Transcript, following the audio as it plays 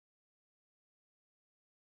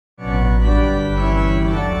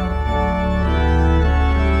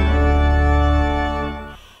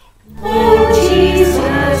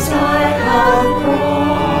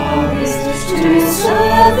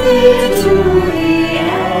me to the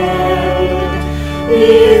end.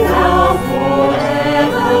 Be thou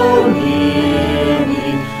forever near me,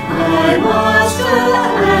 my master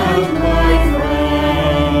and my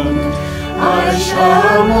friend. I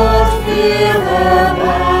shall not fear the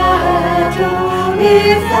battle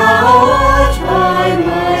if thou art by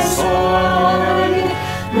my side,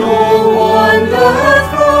 nor wander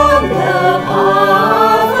from the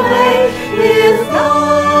pathway if thou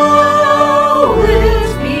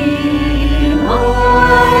wilt be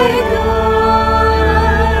my guide.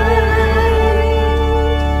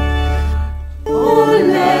 Oh,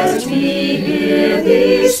 let me hear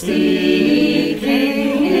thee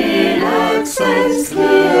speaking in accents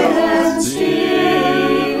clear and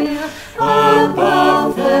still,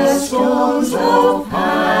 above the storms of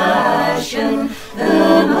passion,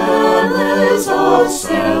 the murmurs of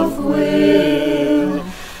self-will.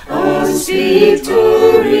 Oh, speak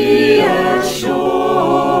to reassure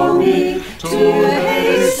me, to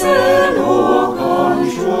hasten or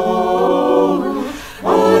control.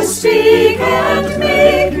 Oh, speak and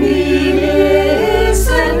make me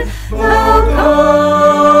listen, thou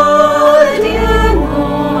guardian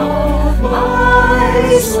of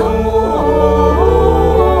my soul.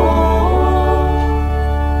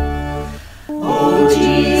 Oh,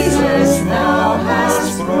 Jesus, thou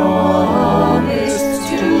hast promised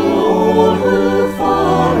to all who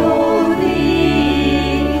follow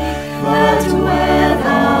thee, that where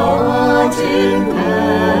thou art in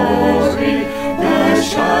glory, there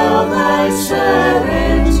shall thy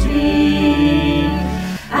servant be.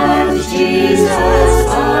 And Jesus,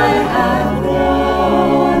 I have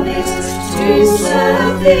promised to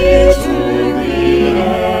serve thee to the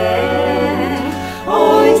end.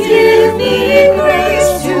 Oh, give me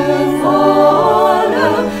grace to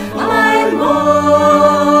follow my master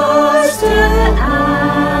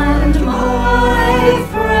and my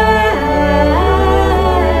friend.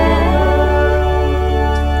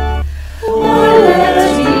 Oh, let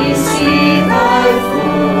me see thy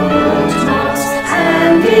footmarks,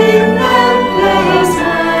 and in them place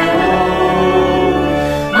my own.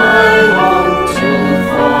 I want to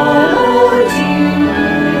follow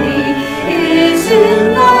duly, is in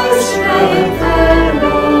thy strength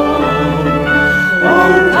alone.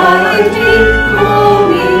 Oh, guide me, call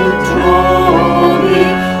me, draw me,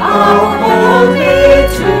 uphold me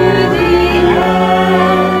to the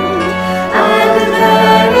end. And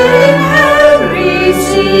there in heaven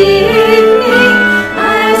receive me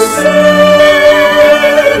as Saviour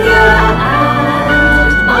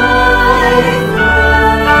and my friend.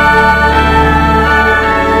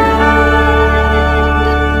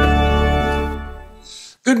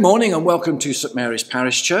 Good morning and welcome to St Mary's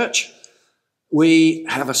Parish Church. We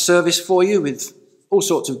have a service for you with all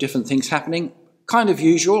sorts of different things happening. Kind of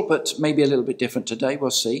usual, but maybe a little bit different today. We'll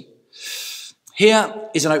see. Here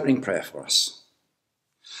is an opening prayer for us.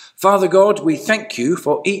 Father God, we thank you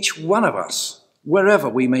for each one of us, wherever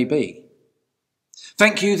we may be.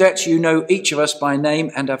 Thank you that you know each of us by name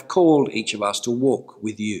and have called each of us to walk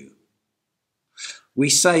with you. We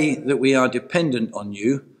say that we are dependent on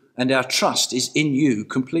you and our trust is in you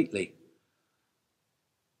completely.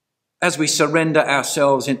 As we surrender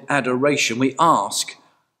ourselves in adoration, we ask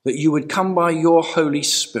that you would come by your Holy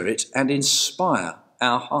Spirit and inspire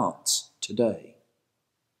our hearts today.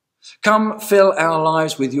 Come, fill our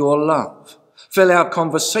lives with your love. Fill our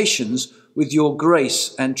conversations with your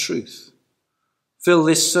grace and truth. Fill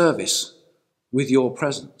this service with your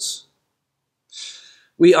presence.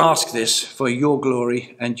 We ask this for your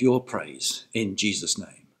glory and your praise in Jesus'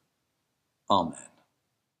 name. Amen.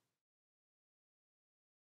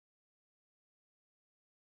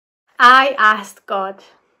 I asked God.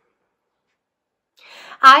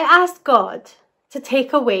 I asked God to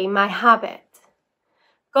take away my habit.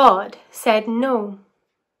 God said no.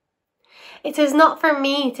 It is not for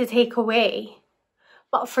me to take away,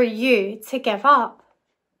 but for you to give up.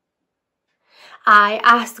 I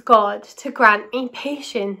asked God to grant me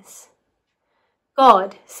patience.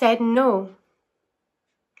 God said no.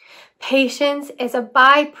 Patience is a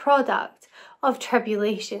byproduct of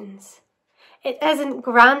tribulations. It isn't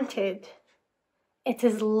granted, it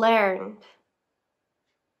is learned.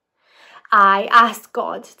 I asked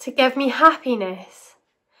God to give me happiness.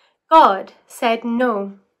 God said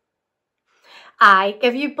no. I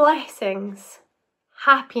give you blessings.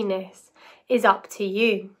 Happiness is up to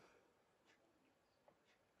you.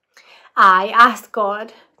 I asked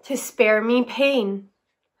God to spare me pain.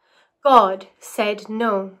 God said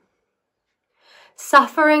no.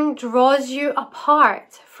 Suffering draws you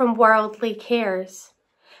apart from worldly cares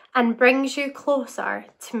and brings you closer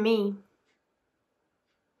to me.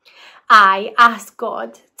 I asked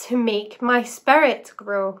God to make my spirit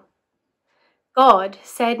grow. God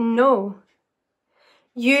said no.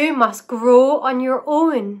 You must grow on your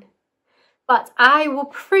own, but I will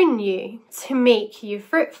prune you to make you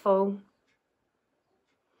fruitful.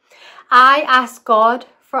 I asked God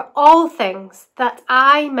for all things that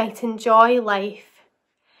I might enjoy life.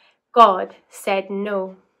 God said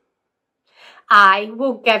no. I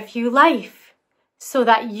will give you life so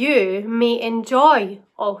that you may enjoy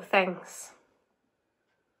all things.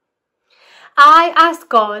 I asked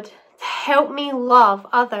God to help me love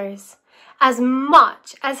others as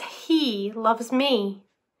much as He loves me.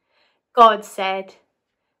 God said,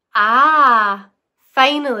 finally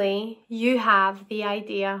you have the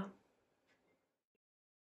idea.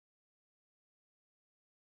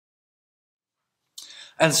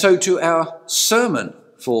 And so to our sermon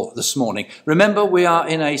for this morning. Remember, we are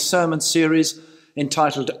in a sermon series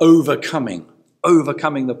entitled Overcoming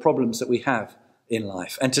the problems that we have in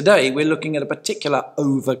life. And today we're looking at a particular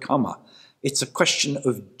overcomer. It's a question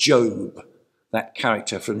of Job, that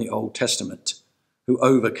character from the Old Testament who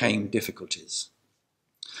overcame difficulties.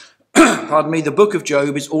 Pardon me, the book of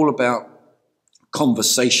Job is all about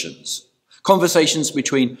conversations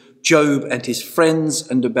between Job and his friends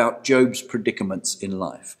and about Job's predicaments in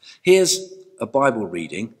life. Here's a Bible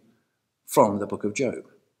reading from the book of Job.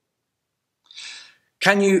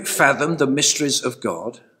 Can you fathom the mysteries of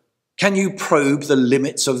God? Can you probe the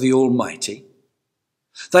limits of the Almighty?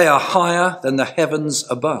 They are higher than the heavens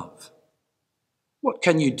above. What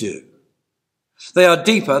can you do? They are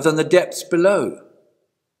deeper than the depths below.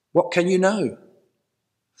 What can you know?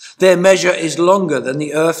 Their measure is longer than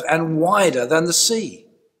the earth and wider than the sea.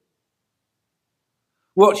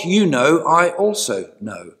 What you know, I also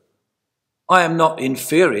know. I am not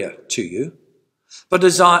inferior to you, but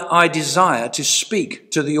as I desire to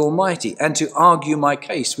speak to the Almighty and to argue my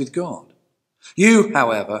case with God. You,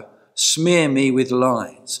 however, smear me with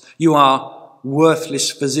lies. You are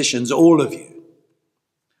worthless physicians, all of you.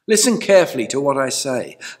 Listen carefully to what I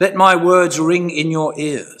say. Let my words ring in your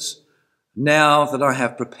ears. Now that I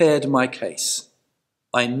have prepared my case,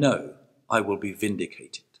 I know I will be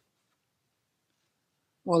vindicated.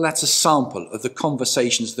 Well, that's a sample of the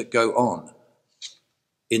conversations that go on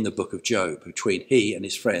in the book of Job between he and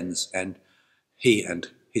his friends and he and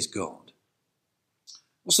his God.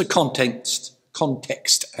 What's the context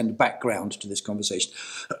and background to this conversation?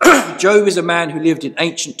 Job is a man who lived in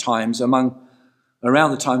ancient times around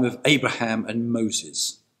the time of Abraham and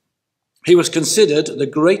Moses. He was considered the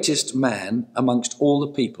greatest man amongst all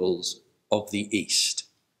the peoples of the East.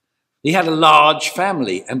 He had a large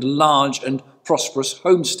family and large and prosperous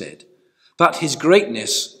homestead, but his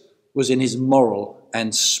greatness was in his moral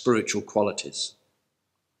and spiritual qualities.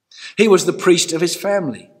 He was the priest of his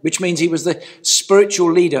family, which means he was the spiritual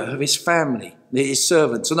leader of his family, his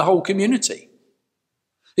servants, and the whole community.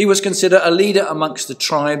 He was considered a leader amongst the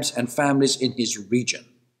tribes and families in his region.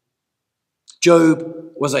 Job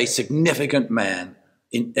was a significant man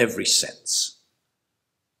in every sense.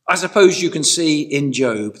 I suppose you can see in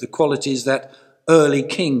Job the qualities that early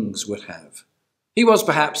kings would have. He was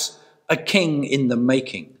perhaps a king in the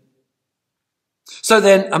making. So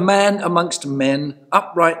then, a man amongst men,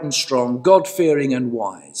 upright and strong, God-fearing and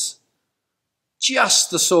wise.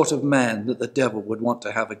 Just the sort of man that the devil would want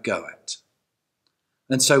to have a go at.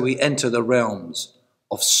 And so we enter the realms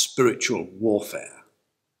of spiritual warfare.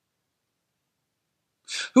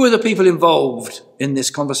 Who are the people involved in this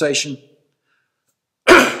conversation?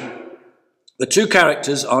 The two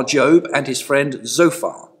characters are Job and his friend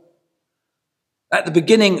Zophar. At the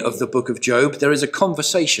beginning of the book of Job, there is a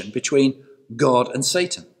conversation between God and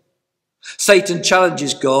Satan. Satan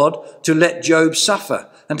challenges God to let Job suffer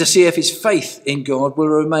and to see if his faith in God will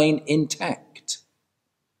remain intact.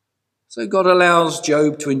 So God allows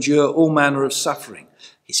Job to endure all manner of suffering.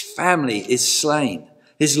 His family is slain.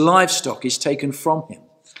 His livestock is taken from him.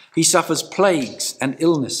 He suffers plagues and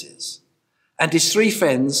illnesses. And his three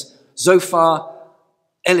friends, Zophar,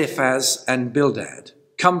 Eliphaz, and Bildad,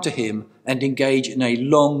 come to him and engage in a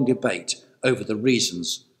long debate over the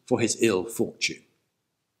reasons for his ill fortune.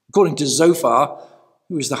 According to Zophar,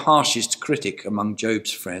 who is the harshest critic among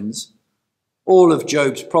Job's friends, all of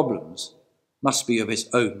Job's problems must be of his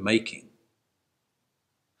own making.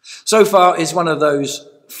 Zophar is one of those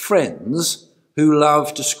friends who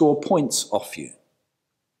love to score points off you.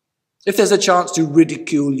 If there's a chance to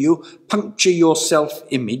ridicule you, puncture your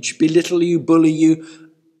self-image, belittle you, bully you,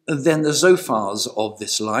 then the Zophars of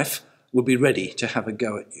this life will be ready to have a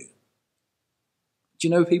go at you. Do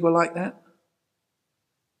you know people like that?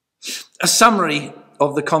 A summary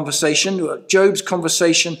of the conversation, Job's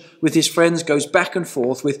conversation with his friends goes back and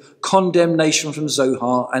forth with condemnation from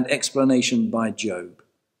Zohar and explanation by Job.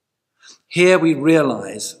 Here we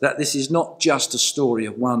realize that this is not just a story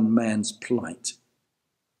of one man's plight.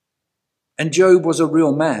 And Job was a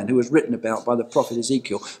real man who was written about by the prophet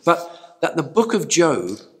Ezekiel, but that the book of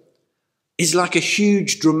Job is like a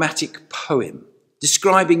huge dramatic poem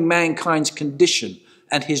describing mankind's condition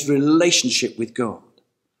and his relationship with God,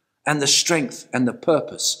 and the strength and the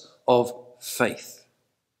purpose of faith.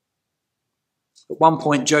 At one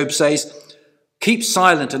point, Job says, "Keep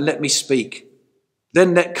silent and let me speak.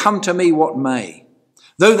 Then let come to me what may.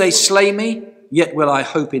 Though they slay me, yet will I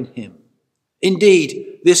hope in him.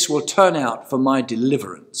 Indeed, this will turn out for my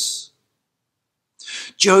deliverance."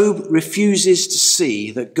 Job refuses to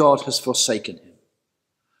see that God has forsaken him,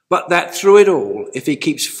 but that through it all, if he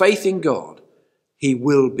keeps faith in God, he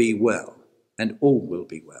will be well, and all will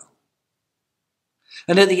be well.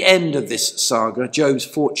 And at the end of this saga, Job's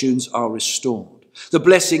fortunes are restored. The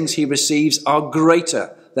blessings he receives are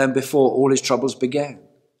greater than before all his troubles began.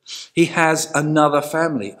 He has another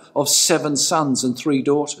family of 7 sons and 3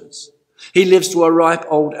 daughters. He lives to a ripe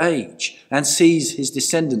old age and sees his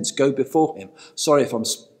descendants go before him. Sorry if I'm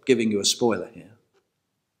giving you a spoiler here.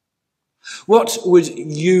 What would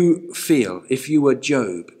you feel if you were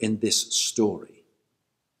Job in this story?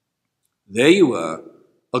 There you were,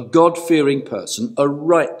 a God-fearing person, a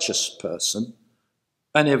righteous person,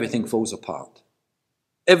 and everything falls apart.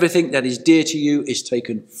 Everything that is dear to you is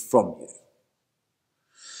taken from you.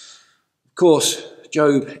 Of course,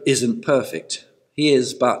 Job isn't perfect. He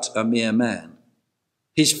is but a mere man.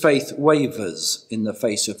 His faith wavers in the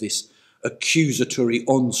face of this accusatory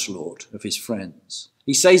onslaught of his friends.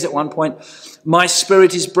 He says at one point, "My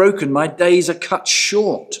spirit is broken, my days are cut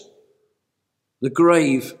short. The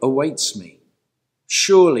grave awaits me.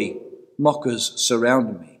 Surely mockers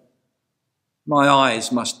surround me. My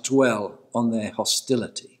eyes must dwell on their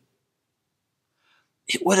hostility."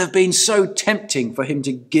 It would have been so tempting for him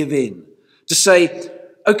to give in, to say,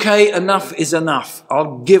 "Okay, enough is enough.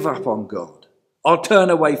 I'll give up on God. I'll turn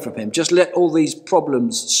away from him. Just let all these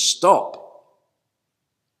problems stop."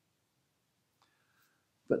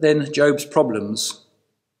 But then Job's problems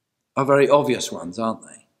are very obvious ones, aren't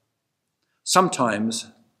they? Sometimes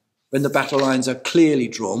when the battle lines are clearly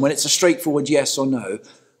drawn, when it's a straightforward yes or no,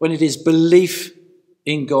 when it is belief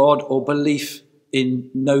in God or belief in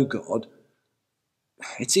no God,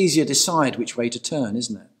 it's easier to decide which way to turn,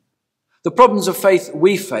 isn't it? The problems of faith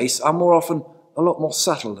we face are more often a lot more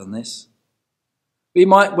subtle than this. We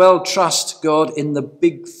might well trust God in the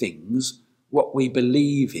big things, what we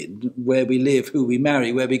believe in, where we live, who we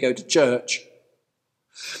marry, where we go to church.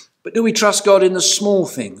 But do we trust God in the small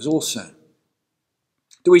things also?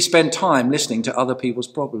 Do we spend time listening to other people's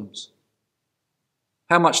problems?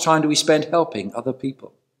 How much time do we spend helping other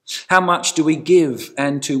people? How much do we give,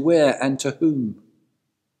 and to where and to whom?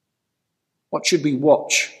 What should we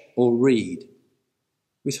watch or read?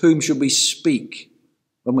 With whom should we speak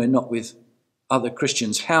when we're not with other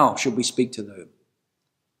Christians? How should we speak to them?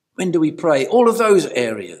 When do we pray? All of those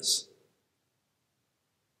areas.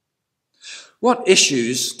 What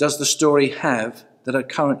issues does the story have that are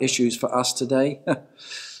current issues for us today?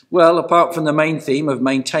 Well, apart from the main theme of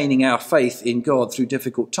maintaining our faith in God through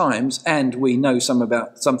difficult times, and we know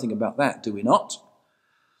something about that, do we not?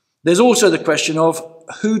 There's also the question of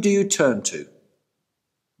who do you turn to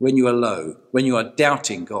when you are low, when you are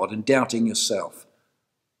doubting God and doubting yourself,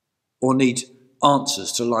 or need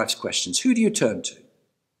answers to life's questions? Who do you turn to?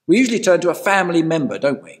 We usually turn to a family member,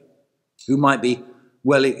 don't we? Who might be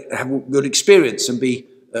have good experience and be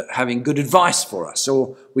having good advice for us.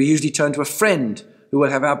 Or we usually turn to a friend who will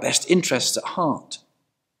have our best interests at heart.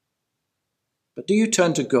 But do you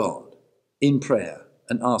turn to God in prayer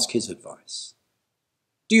and ask his advice?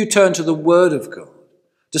 Do you turn to the Word of God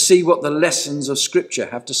to see what the lessons of Scripture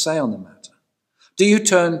have to say on the matter? Do you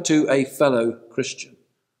turn to a fellow Christian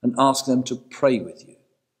and ask them to pray with you?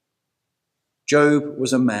 Job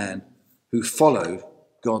was a man who followed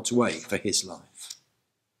God's way for his life.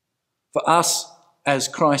 For us as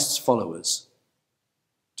Christ's followers,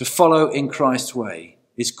 to follow in Christ's way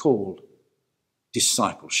is called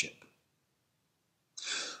discipleship.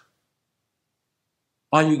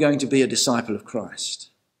 Are you going to be a disciple of Christ?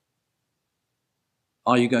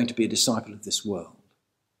 Are you going to be a disciple of this world?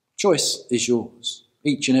 Choice is yours,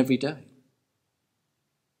 each and every day.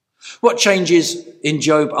 What changes in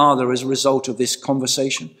Job are there as a result of this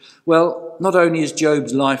conversation? Well, not only is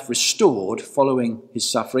Job's life restored following his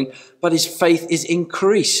suffering, but his faith is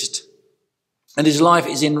increased. And his life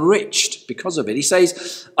is enriched because of it. He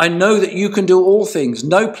says, I know that you can do all things.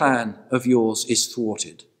 No plan of yours is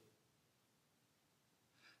thwarted.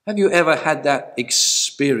 Have you ever had that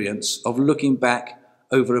experience of looking back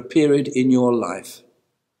over a period in your life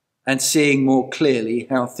and seeing more clearly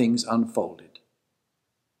how things unfolded?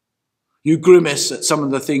 You grimace at some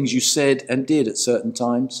of the things you said and did at certain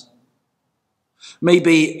times.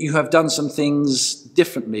 Maybe you have done some things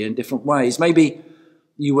differently in different ways. Maybe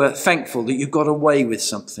you were thankful that you got away with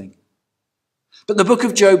something. But the book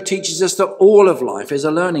of Job teaches us that all of life is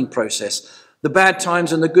a learning process. The bad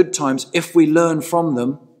times and the good times, if we learn from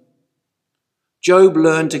them. Job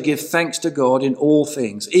learned to give thanks to God in all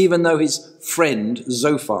things, even though his friend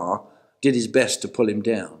Zophar did his best to pull him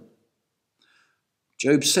down.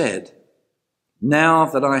 Job said, now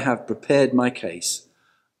that I have prepared my case,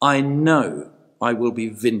 I know I will be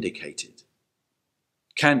vindicated.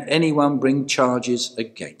 Can anyone bring charges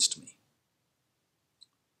against me?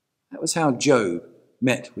 That was how Job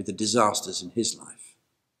met with the disasters in his life.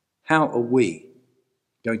 How are we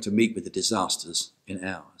going to meet with the disasters in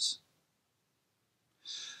ours?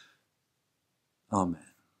 Amen.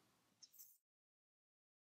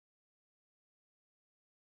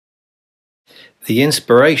 The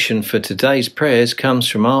inspiration for today's prayers comes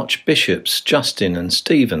from Archbishops Justin and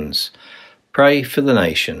Stevens. Pray for the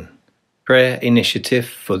Nation. Prayer initiative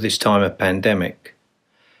for this time of pandemic.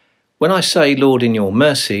 When I say, Lord, in your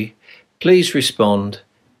mercy, please respond,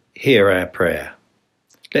 hear our prayer.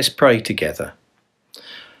 Let's pray together.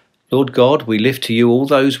 Lord God, we lift to you all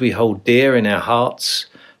those we hold dear in our hearts,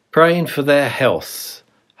 praying for their health,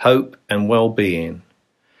 hope and well-being.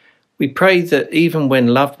 We pray that even when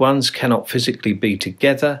loved ones cannot physically be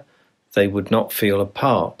together, they would not feel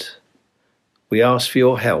apart. We ask for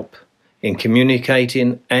your help in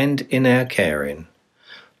communicating and in our caring.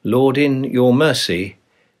 Lord, in your mercy,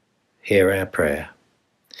 hear our prayer.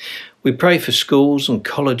 We pray for schools and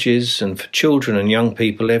colleges and for children and young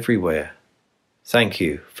people everywhere. Thank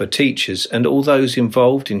you for teachers and all those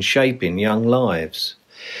involved in shaping young lives.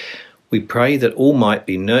 We pray that all might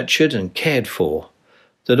be nurtured and cared for,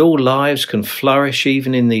 that all lives can flourish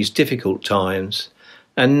even in these difficult times,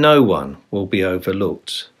 and no one will be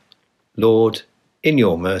overlooked. Lord, in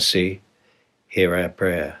your mercy, hear our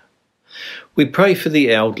prayer. We pray for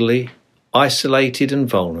the elderly, isolated and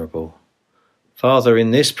vulnerable. Father,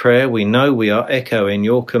 in this prayer we know we are echoing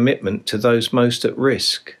your commitment to those most at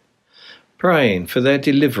risk, praying for their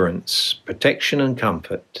deliverance, protection and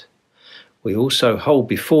comfort. We also hold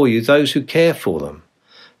before you those who care for them,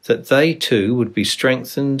 that they too would be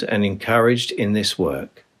strengthened and encouraged in this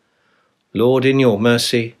work. Lord, in your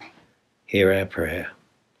mercy, hear our prayer.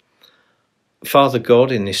 Father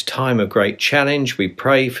God, in this time of great challenge, we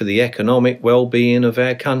pray for the economic well-being of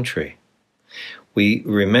our country. We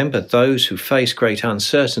remember those who face great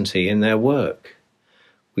uncertainty in their work.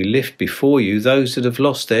 We lift before you those that have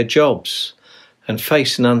lost their jobs and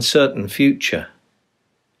face an uncertain future.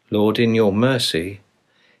 Lord, in your mercy,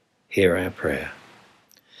 hear our prayer.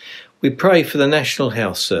 We pray for the National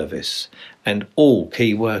Health Service and all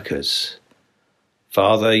key workers.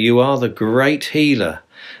 Father, you are the great healer,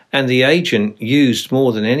 and the agent used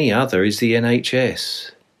more than any other is the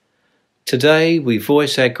NHS. Today we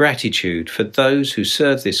voice our gratitude for those who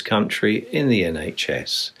serve this country in the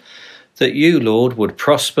NHS, that you, Lord, would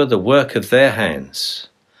prosper the work of their hands.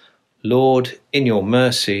 Lord, in your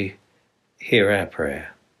mercy, hear our prayer.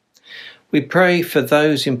 We pray for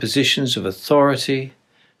those in positions of authority,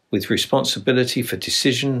 with responsibility for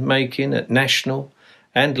decision-making at national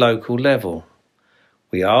and local level.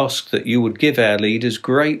 We ask that you would give our leaders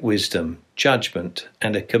great wisdom, judgment,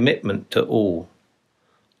 and a commitment to all.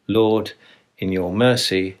 Lord, in your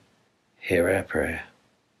mercy, hear our prayer.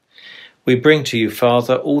 We bring to you,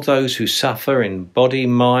 Father, all those who suffer in body,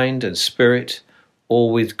 mind, and spirit,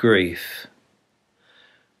 or with grief.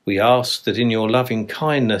 We ask that in your loving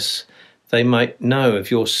kindness they might know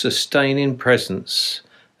of your sustaining presence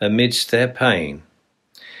amidst their pain.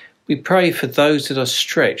 We pray for those that are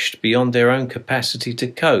stretched beyond their own capacity to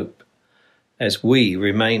cope, as we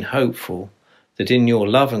remain hopeful that in your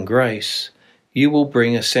love and grace you will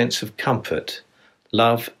bring a sense of comfort,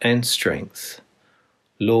 love and strength.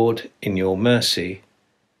 Lord, in your mercy,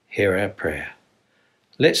 hear our prayer.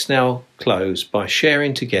 Let's now close by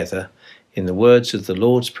sharing together in the words of the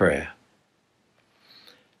Lord's Prayer.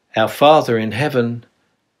 Our Father in heaven,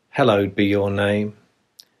 hallowed be your name.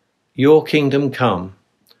 Your kingdom come,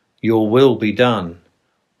 your will be done,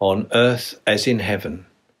 on earth as in heaven.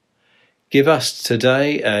 Give us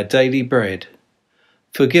today our daily bread.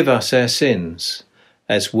 Forgive us our sins,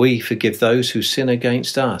 as we forgive those who sin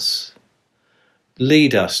against us.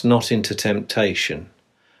 Lead us not into temptation,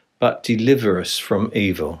 but deliver us from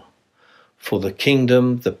evil. For the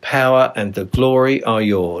kingdom, the power, and the glory are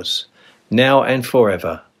yours, now and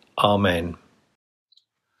forever. Amen.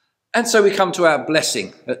 And so we come to our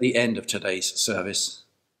blessing at the end of today's service.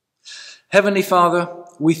 Heavenly Father,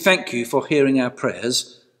 we thank you for hearing our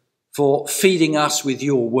prayers, for feeding us with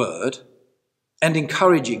your word, and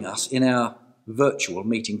encouraging us in our virtual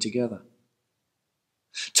meeting together.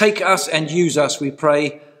 Take us and use us, we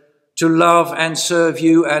pray, to love and serve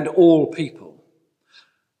you and all people,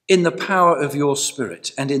 in the power of your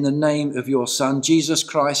Spirit and in the name of your Son, Jesus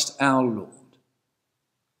Christ our Lord.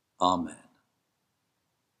 Amen.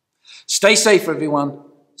 Stay safe, everyone.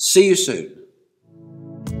 See you soon.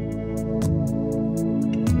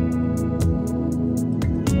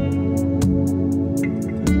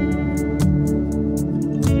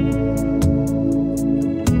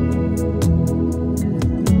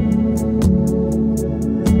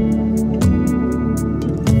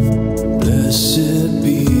 Blessed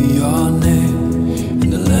be your name in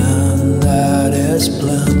the land that is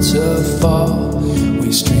plentiful,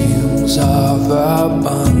 where streams of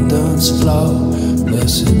abundance flow.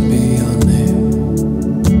 Blessed be your name.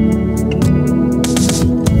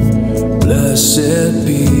 Blessed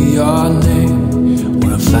be your name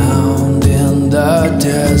when I'm found in the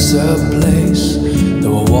desert place,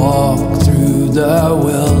 though I walk through the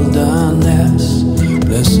wilderness.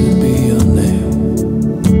 Blessed be your name.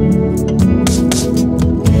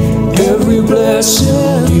 Every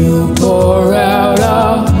blessing you pour out,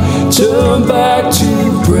 I'll turn back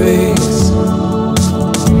to praise.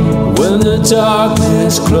 When the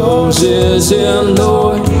darkness closes in,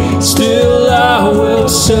 Lord, still I will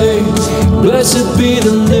say, blessed be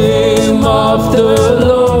the name of the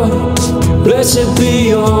Lord. Blessed be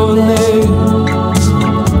your name.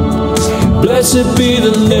 Blessed be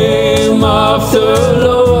the name of the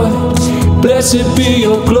Lord. Blessed be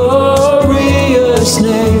your glorious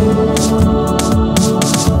name.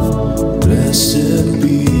 Blessed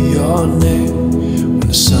be your name when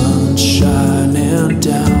the sun's shining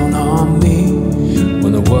down on me,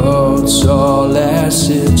 when the world's all as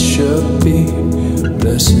it should be.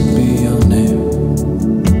 Blessed be your name.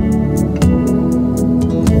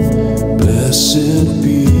 Blessed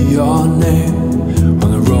be your name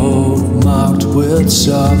on the road marked with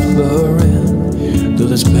suffering, though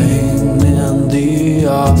there's pain in the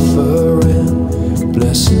offering.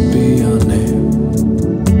 Blessed be your name.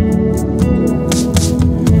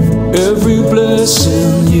 Every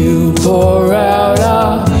blessing you pour out,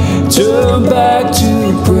 I'll turn back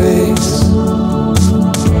to praise.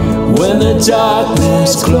 When the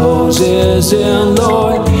darkness closes in,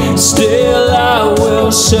 Lord, still I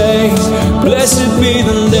will say, blessed be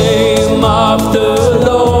the name of the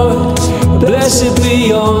Lord. Blessed be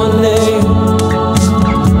your name.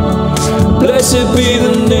 Blessed be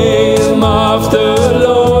the name of the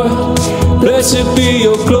Lord. Blessed be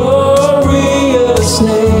your glorious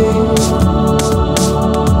name.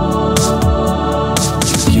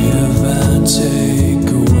 You give and take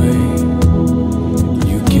away.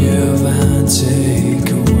 You give and take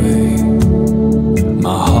away.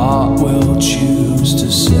 My heart will choose to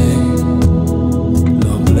say,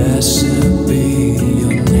 Lord, blessed be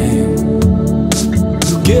your name.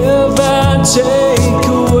 You give and take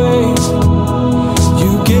away.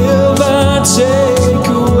 You give and take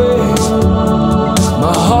away.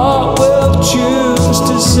 My heart will choose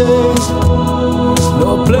to say,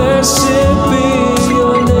 Lord, blessed be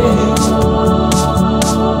your name.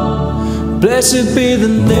 Blessed be the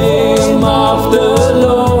name of the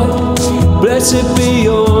Lord. Blessed be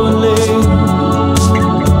your name.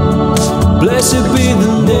 Blessed be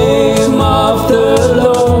the name of the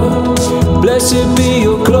Lord. Blessed be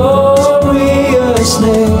your glorious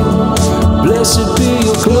name. Blessed be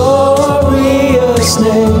your glorious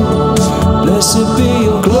name. Blessed be